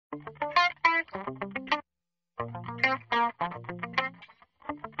Salam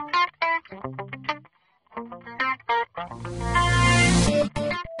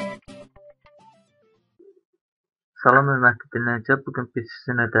hörmətli dinləyicilər, bugün biz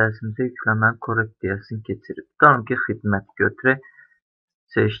sizinlə dərsimizə yüklənmənin korrektiyasını keçiririk. Tutalım ki, xidmət götürək,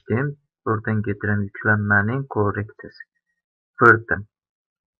 seçdim, buradan gedirəm yüklənmənin korrektesi. Burada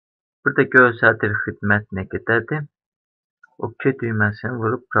göstərir xidmət nə qədərdir. OK düyməsini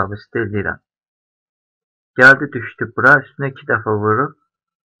vurub pravistə eləyirəm. Gəldi düşdü bura, üstünə 2 dəfə vururuq,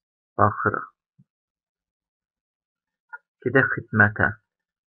 baxırıq. Gedək xidmətə.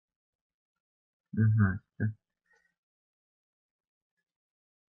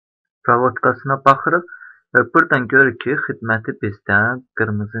 Provodkasına baxırıq və buradan görürük ki, xidməti bizdən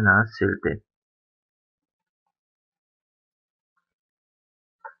qırmızı ilə sildi.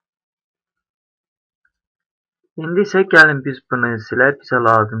 İndi isə gəlin biz bunu silək, bizə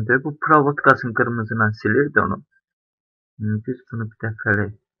lazımdır. Bu provodkasını qırmızı ilə silirdi onu. Biz bunu bir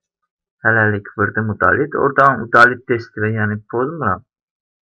dəfəlik hələlik vurdum udalit. Oradan udalit testi və yəni pozmuram.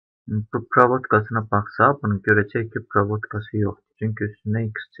 Bu provodkasına baxsa, bunu görəcək ki, provodkası yoxdur. Çünki üstündə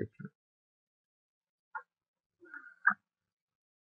X çəkilir.